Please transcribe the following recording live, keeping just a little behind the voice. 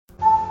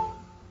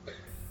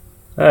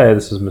Hi,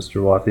 this is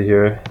Mr. Wathy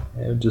here,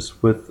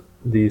 just with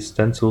the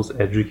Stencyl's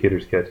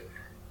Educator's Kit.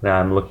 Now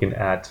I'm looking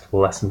at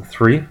Lesson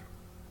 3,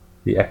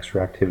 the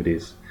extra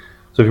activities.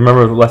 So if you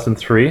remember Lesson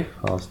 3,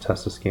 I'll just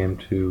test this game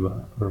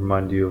to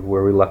remind you of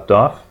where we left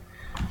off.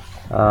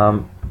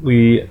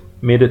 We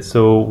made it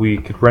so we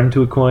could run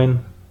into a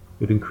coin, it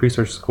would increase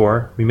our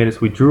score. We made it so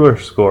we drew our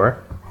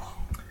score,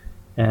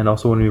 and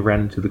also when we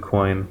ran into the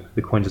coin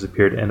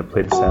disappeared and it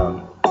played a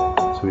sound.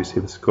 So we see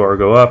the score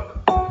go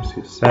up, we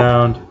see a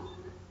sound,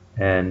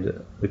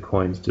 and the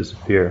coins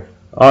disappear.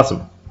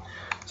 Awesome.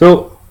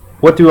 So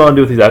what do we want to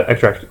do with these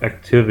extra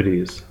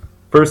activities?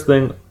 First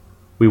thing,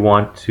 we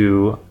want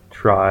to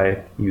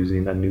try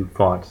using a new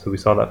font. So we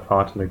saw that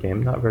font in their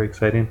game, not very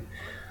exciting.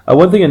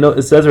 One thing I know,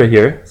 it says right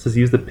here, it says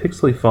use the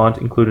Pixely font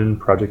included in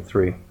Project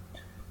 3.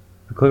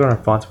 I click on our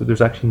fonts, but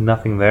there's actually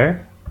nothing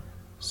there.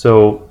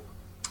 So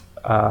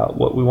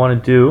what we want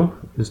to do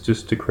is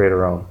just to create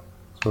our own.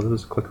 So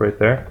let's just click right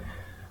there.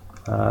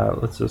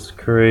 Let's just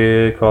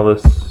call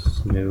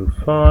this new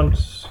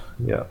font.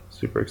 Yeah,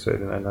 super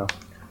exciting, I know.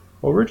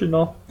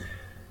 Original.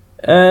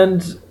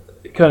 And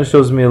it kind of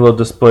shows me a little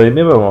display.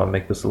 Maybe I want to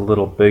make this a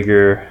little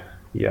bigger.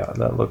 Yeah,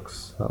 that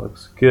looks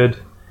good.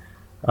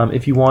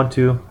 If you want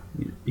to,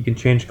 you can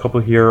change a couple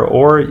here,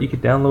 or you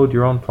can download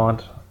your own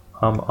font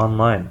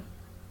online.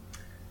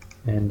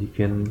 And you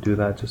can do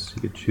that, just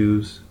you could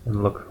choose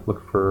and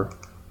look for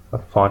a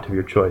font of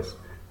your choice.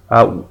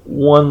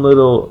 One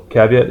little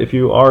caveat: if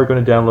you are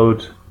going to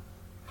download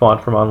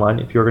font from online,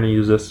 if you're going to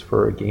use this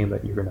for a game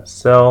that you're going to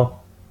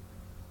sell,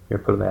 you're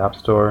going to put in the App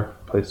Store,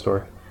 Play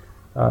Store,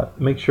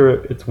 make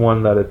sure it's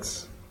one that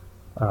it's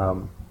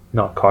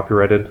not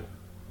copyrighted,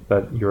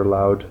 that you're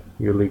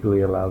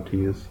legally allowed to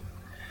use.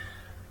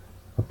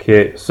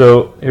 Okay,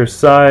 so here's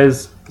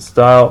size,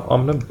 style.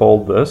 I'm going to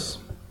bold this.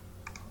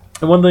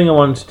 And one thing I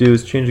wanted to do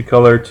is change the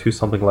color to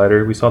something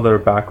lighter. We saw that our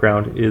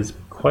background is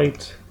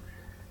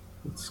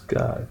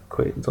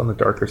it's on the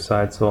darker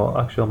side, so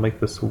I'll make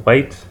this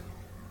white,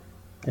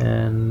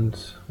 and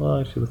well,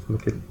 actually let's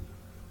make it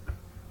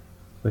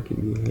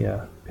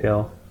yeah,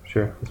 pale.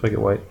 Sure, let's make it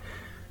white.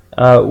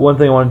 One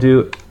thing I want to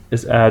do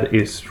is add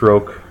a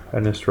stroke,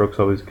 and a stroke's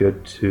always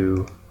good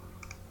to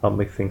help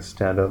make things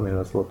stand out. Maybe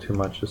that's a little too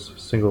much. Just a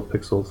single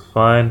pixel is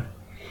fine.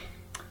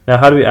 Now,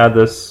 how do we add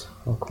this?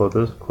 I'll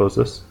close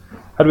this.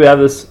 How do we add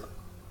this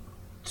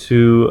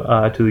to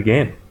the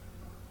game?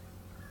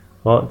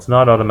 Well, it's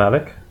not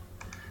automatic.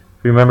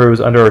 If you remember, it was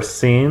under our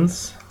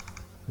scenes,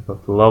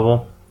 above the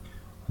level,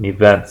 and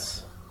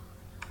events.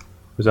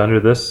 It was under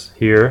this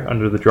here,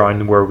 under the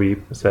drawing where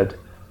we said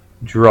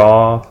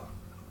draw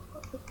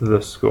the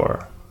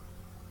score.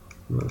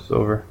 Move this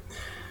over.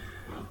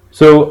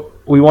 So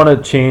we want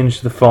to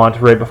change the font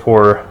right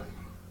before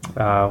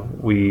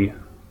we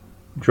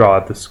draw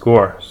the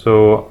score.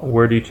 So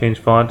where do you change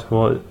font?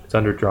 Well, it's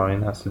under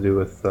drawing. It has to do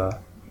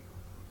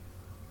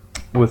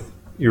with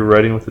your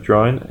writing with the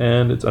drawing,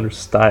 and it's under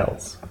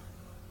styles.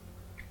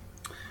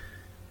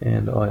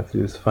 And all I have to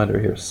do is find it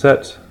right here.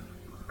 Set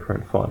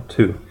current font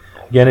 2.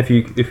 Again, if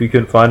you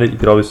couldn't find it, you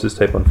could always just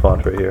type on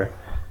font right here,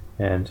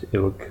 and it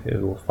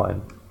will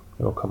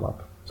come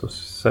up. So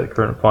set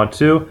current font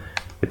 2. You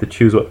have to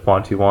choose what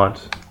font you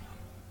want.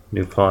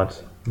 New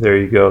font. There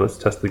you go. Let's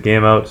test the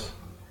game out.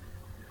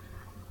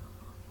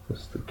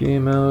 Test the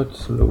game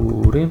out.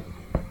 Loading.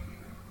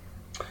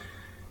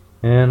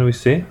 And we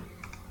see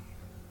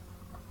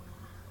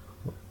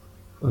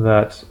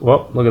that.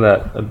 Well, look at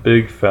that. A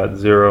big fat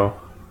 0.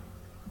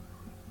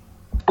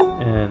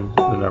 And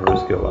the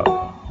numbers go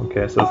up.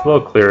 Okay, so it's a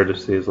little clearer to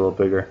see, it's a little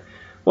bigger.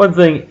 One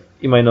thing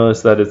you might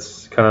notice that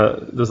it's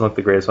doesn't look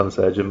the greatest on this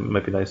edge. It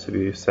might be nice to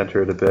be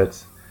centered a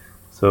bit.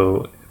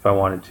 So if I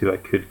wanted to, I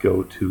could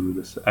go to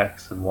this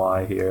X and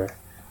Y here.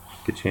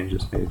 I could change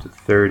this maybe to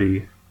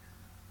 30.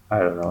 I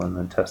don't know, and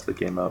then test the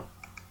game out.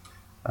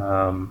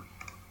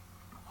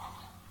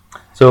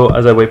 So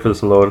as I wait for this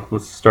to load,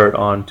 let's start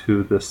on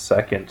to the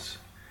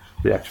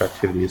extra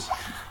activities.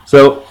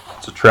 So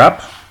it's a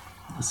trap.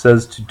 It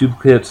says to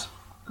duplicate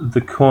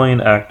the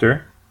coin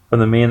actor from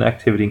the main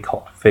activity and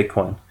call it fake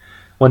coin.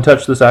 When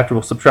touched, this actor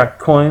will subtract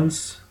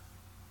coins.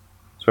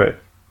 Sorry,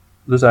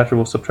 this actor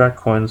will subtract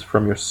coins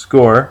from your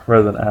score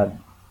rather than add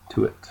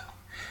to it.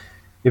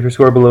 If your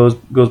score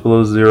goes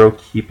below 0,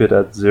 keep it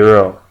at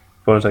 0.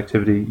 Bonus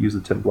activity: use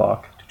the tint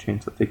block to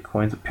change the fake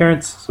coin's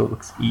appearance so it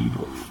looks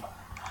evil.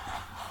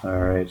 All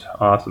right,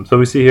 awesome. So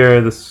we see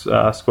here this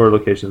score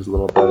location is a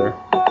little better.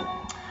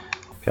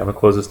 Okay, I'm gonna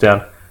close this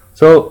down.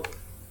 So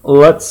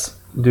let's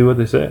do what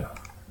they say.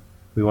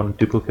 We want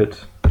to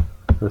duplicate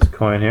this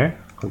coin here.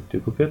 Click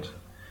duplicate.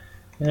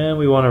 And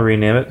we want to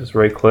rename it. Just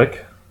right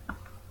click.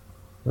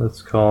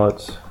 Let's call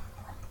it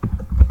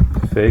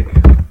fake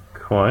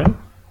coin.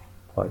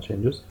 Apply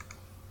changes.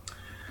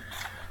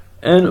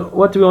 And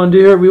what do we want to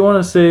do here? We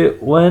want to say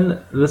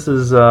when this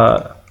is,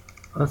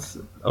 let's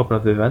open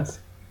up the events.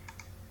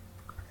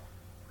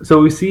 So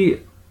we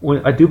see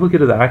when I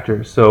duplicated the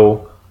actor,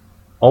 so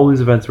all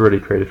these events are already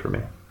created for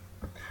me.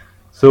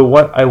 So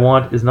what I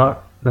want is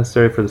not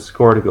necessary for the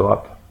score to go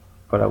up,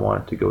 but I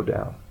want it to go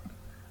down.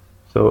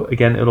 So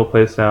again, it'll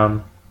play a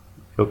sound,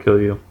 it'll kill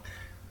you.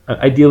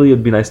 Ideally,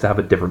 it'd be nice to have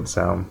a different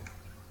sound,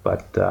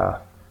 but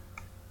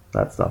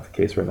that's not the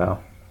case right now.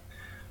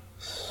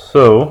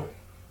 So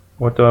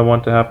what do I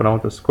want to happen? I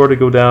want the score to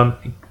go down.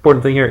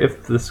 Important thing here,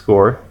 if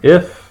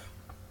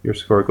your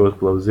score goes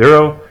below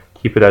 0,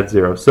 keep it at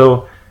 0.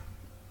 So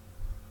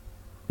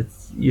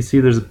you see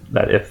there's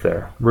that if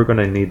there. We're going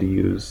to need to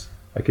use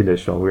a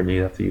conditional. We're going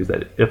to have to use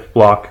that if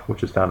block,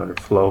 which is found under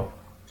flow.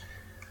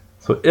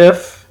 So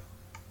if,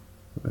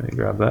 let me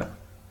grab that,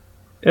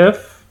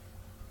 if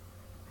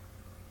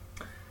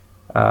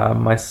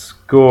my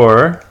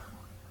score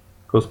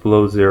goes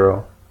below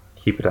 0,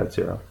 keep it at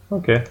 0.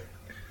 Okay.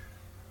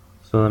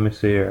 So let me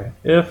see here.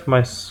 If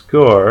my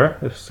score,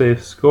 say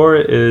score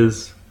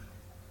is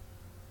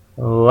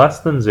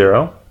less than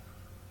 0,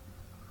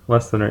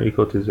 less than or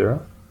equal to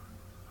 0.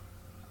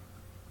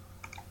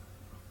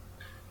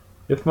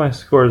 If my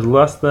score is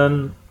less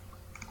than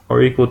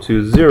or equal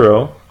to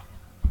 0,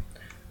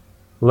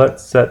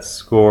 let's set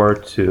score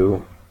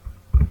to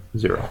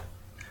 0.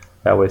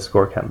 That way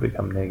score can't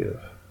become negative.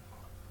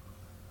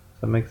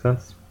 Does that make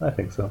sense? I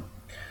think so.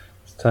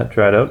 Let's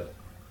try it out.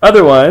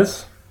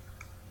 Otherwise,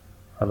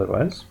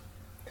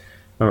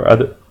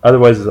 remember,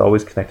 otherwise is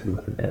always connected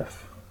with an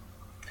if.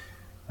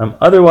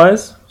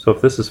 Otherwise, so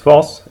if this is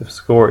false, if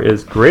score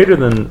is greater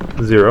than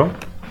 0,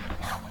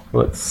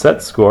 let's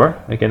set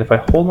score. Again, if I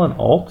hold on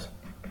Alt,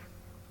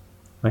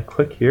 I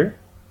click here,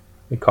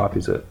 it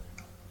copies it.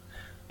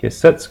 Okay,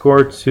 set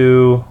score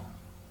to,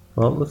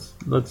 well,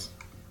 let's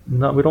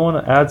not, we don't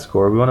want to add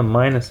score, we want to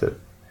minus it.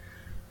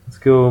 Let's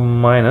go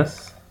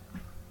minus.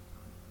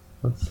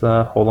 Let's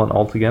hold on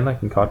Alt again, I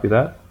can copy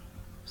that.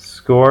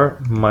 Score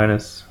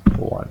minus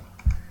 1.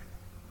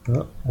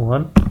 Oh,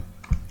 1.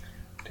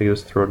 Take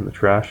this, throw it in the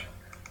trash.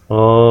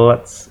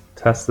 Let's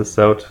test this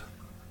out.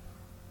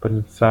 But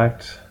in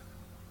fact,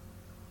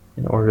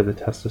 in order to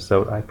test this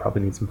out, I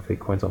probably need some fake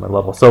coins on my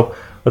level. So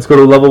let's go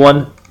to level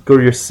 1, go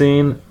to your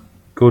scene,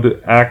 go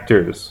to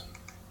actors.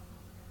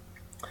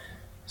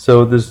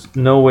 So there's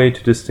no way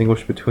to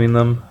distinguish between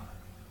them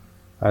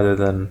other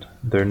than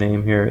their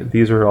name here.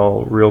 These are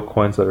all real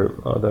coins that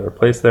are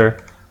placed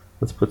there.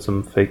 Let's put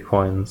some fake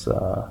coins,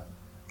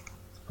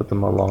 let's put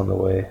them along the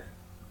way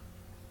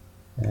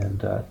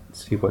and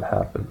see what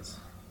happens.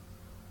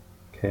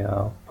 Okay,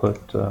 I'll put,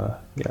 yeah,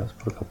 let's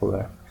put a couple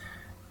there.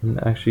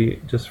 And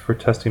actually, just for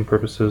testing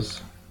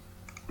purposes,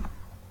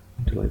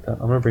 delete that. I'm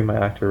going to bring my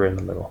actor right in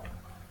the middle.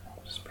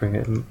 Just bring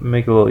it,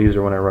 make it a little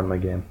easier when I run my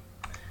game.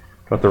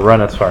 Don't have to run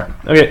as far.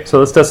 Okay, so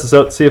let's test this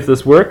out, see if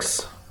this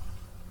works.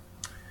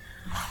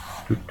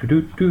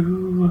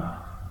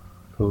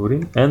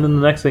 Loading. And then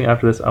the next thing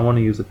after this, I want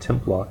to use a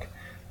tint block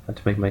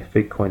to make my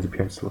fake coins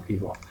appearance to look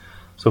evil.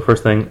 So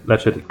first thing,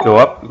 that should go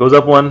up. It goes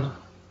up 1.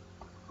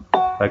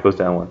 That goes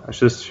down 1.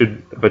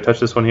 If I touch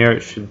this one here, it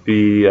should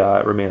be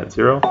remain at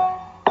 0.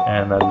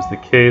 And that is the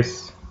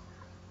case.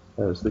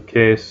 That is the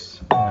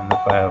case. And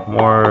if I have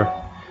more,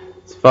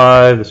 it's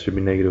 5. This should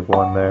be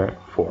 -1 there.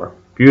 4.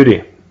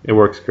 Beauty. It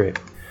works great.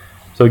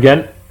 So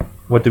again,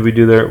 what did we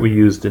do there? We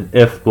used an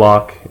if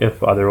block,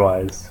 if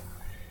otherwise,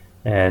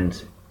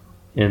 and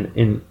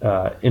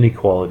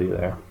inequality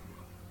there.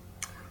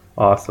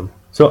 Awesome.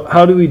 So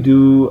how do we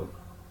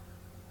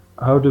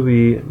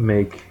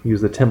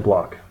use the tint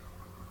block?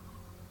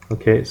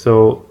 Okay,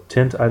 so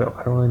tint, I don't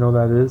really know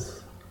what that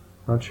is.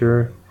 Not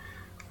sure.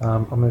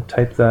 I'm going to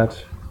type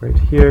that right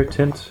here,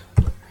 tint.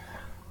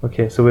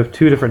 Okay, so we have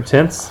 2 different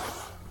tints.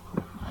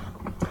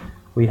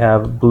 We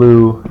have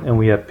blue and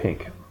we have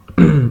pink.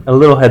 A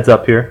little heads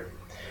up here.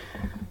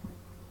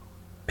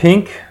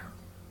 Pink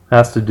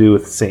has to do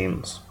with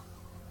scenes.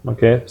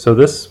 Okay, so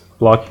this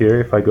block here,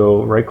 if I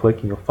go right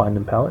click and you'll find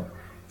in palette,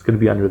 it's going to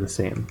be under the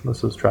scene.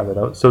 Let's just try that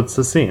out. So it's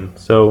the scene.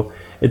 So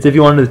it's if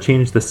you wanted to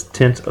change the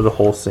tint of the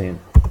whole scene.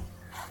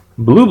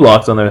 Blue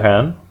blocks, on the other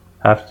hand,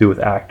 have to do with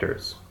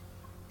actors.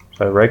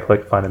 So I right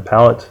click, find in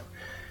palette.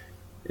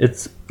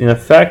 It's in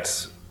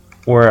effect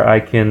where I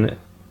can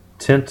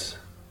tint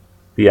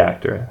the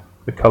actor,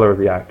 the color of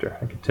the actor.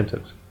 I can tint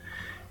it.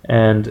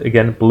 And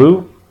again,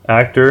 blue,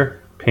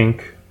 actor,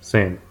 pink,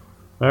 scene.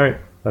 All right,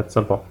 that's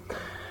simple.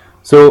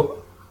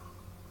 So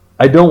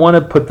I don't want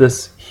to put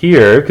this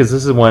here because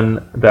this is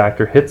when the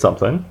actor hits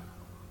something.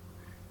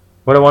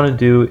 What I want to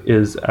do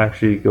is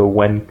actually go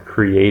when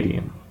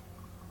creating.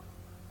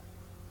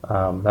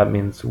 That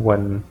means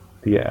when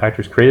the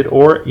actor is created,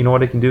 or you know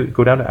what I can do?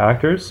 Go down to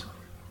actors,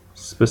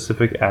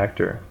 specific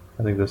actor.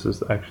 I think this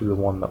is actually the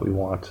one that we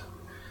want.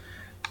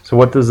 So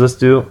what does this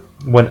do?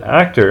 When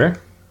actor,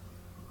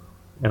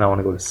 and I want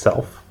to go to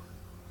self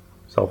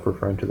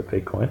referring to the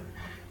fake coin,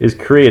 is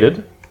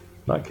created,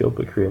 not killed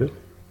but created.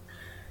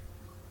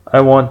 I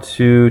want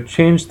to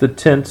change the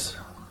tint.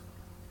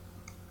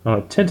 I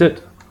want to tint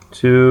it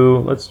to,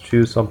 let's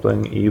choose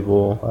something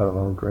evil. I don't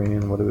know,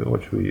 green.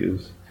 What should we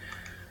use?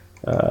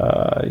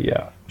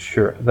 Yeah,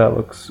 sure. That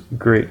looks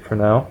great for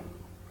now.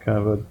 Kind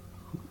of a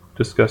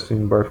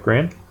disgusting barf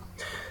green.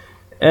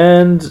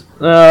 And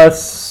I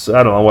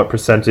don't know what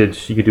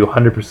percentage. You could do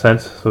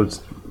 100%, so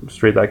it's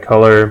straight that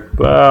color,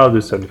 but I'll do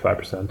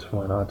 75%.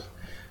 Why not?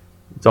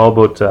 It's all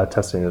about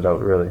testing it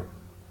out, really.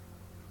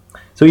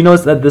 So you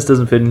notice that this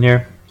doesn't fit in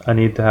here. I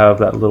need to have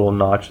that little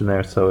notch in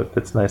there so it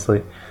fits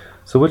nicely.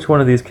 So which one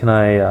of these can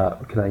I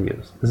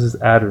use? This is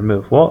add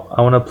remove. Well,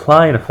 I want to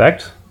apply an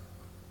effect.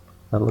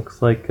 That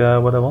looks like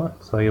what I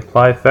want. So I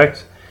apply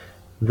effect.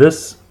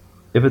 This,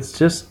 if it's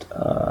just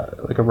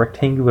like a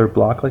rectangular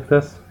block like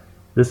this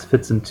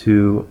fits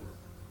into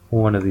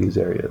one of these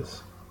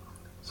areas.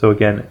 So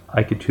again,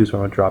 I could choose where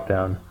I want to drop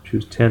down,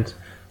 choose tint,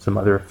 some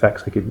other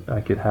effects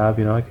I could have.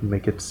 You know, I can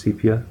make it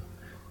sepia,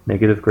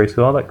 negative,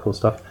 grayscale, all that cool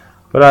stuff.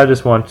 But I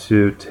just want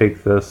to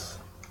take this,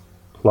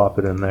 plop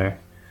it in there,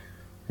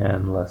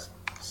 and let's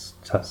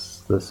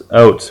test this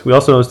out. We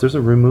also notice there's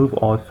a remove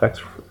all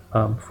effects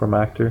from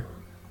actor.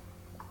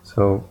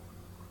 So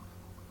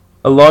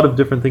a lot of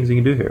different things you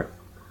can do here.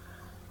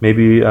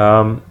 Maybe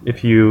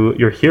if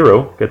your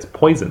hero gets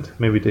poisoned,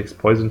 maybe he takes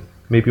poison,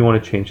 maybe you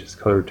want to change his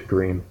color to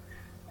green.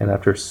 And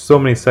after so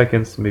many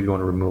seconds, maybe you want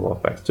to remove all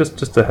effects.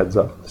 Just a heads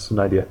up, just an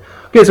idea.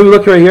 Okay, so we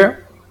look right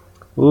here.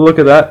 Look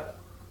at that.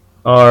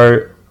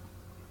 Our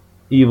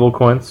evil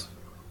coins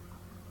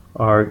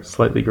are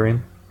slightly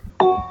green.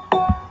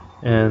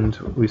 And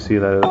we see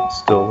that it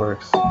still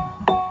works.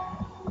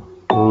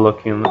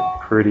 Looking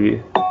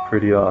pretty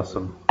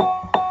awesome.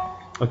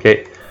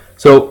 Okay,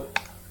 so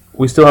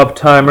we still have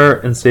timer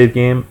and save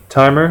game.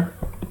 Timer,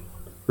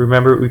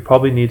 remember we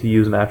probably need to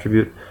use an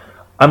attribute.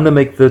 I'm going to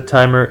make the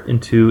timer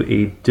into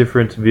a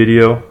different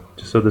video,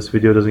 just so this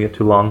video doesn't get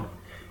too long,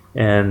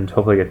 and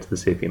hopefully I get to the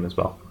save game as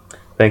well.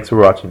 Thanks for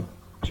watching.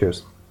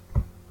 Cheers.